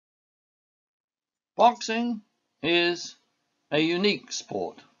Boxing is a unique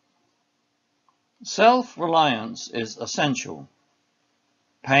sport. Self-reliance is essential.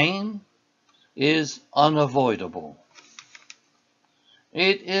 Pain is unavoidable.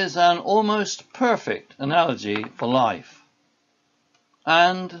 It is an almost perfect analogy for life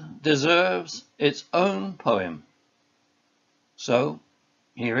and deserves its own poem. So,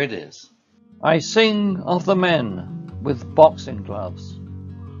 here it is. I sing of the men with boxing gloves.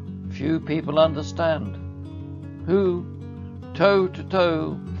 Few people understand, who, toe to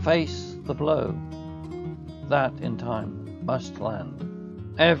toe, face the blow that in time must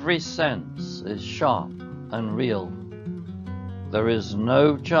land. Every sense is sharp and real. There is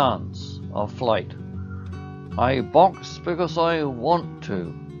no chance of flight. I box because I want to,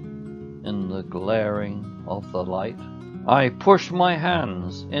 in the glaring of the light. I push my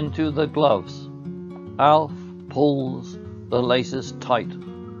hands into the gloves. Alf pulls the laces tight.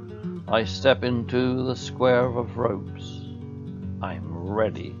 I step into the square of ropes. I'm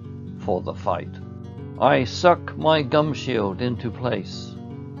ready for the fight. I suck my gum shield into place.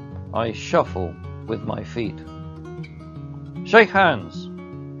 I shuffle with my feet. Shake hands,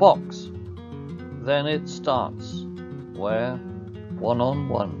 box. Then it starts, where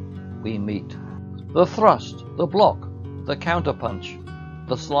one-on-one we meet. The thrust, the block, the counterpunch,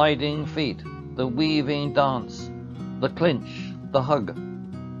 the sliding feet, the weaving dance, the clinch, the hug,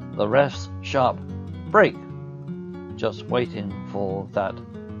 the ref's sharp break, just waiting for that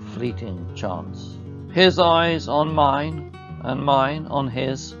fleeting chance. His eyes on mine, and mine on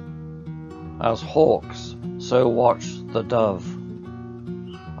his, as hawks so watch the dove,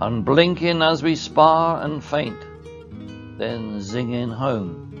 unblinking as we spar and faint, then zinging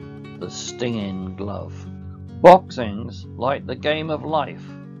home the stinging glove. Boxing's like the game of life.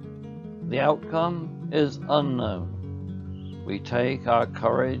 The outcome is unknown. We take our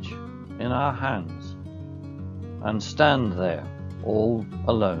courage in our hands and stand there all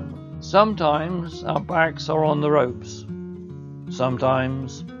alone. Sometimes our backs are on the ropes.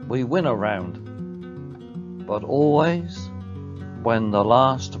 Sometimes we win a round. But always, when the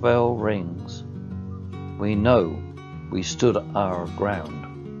last bell rings, we know we stood our ground.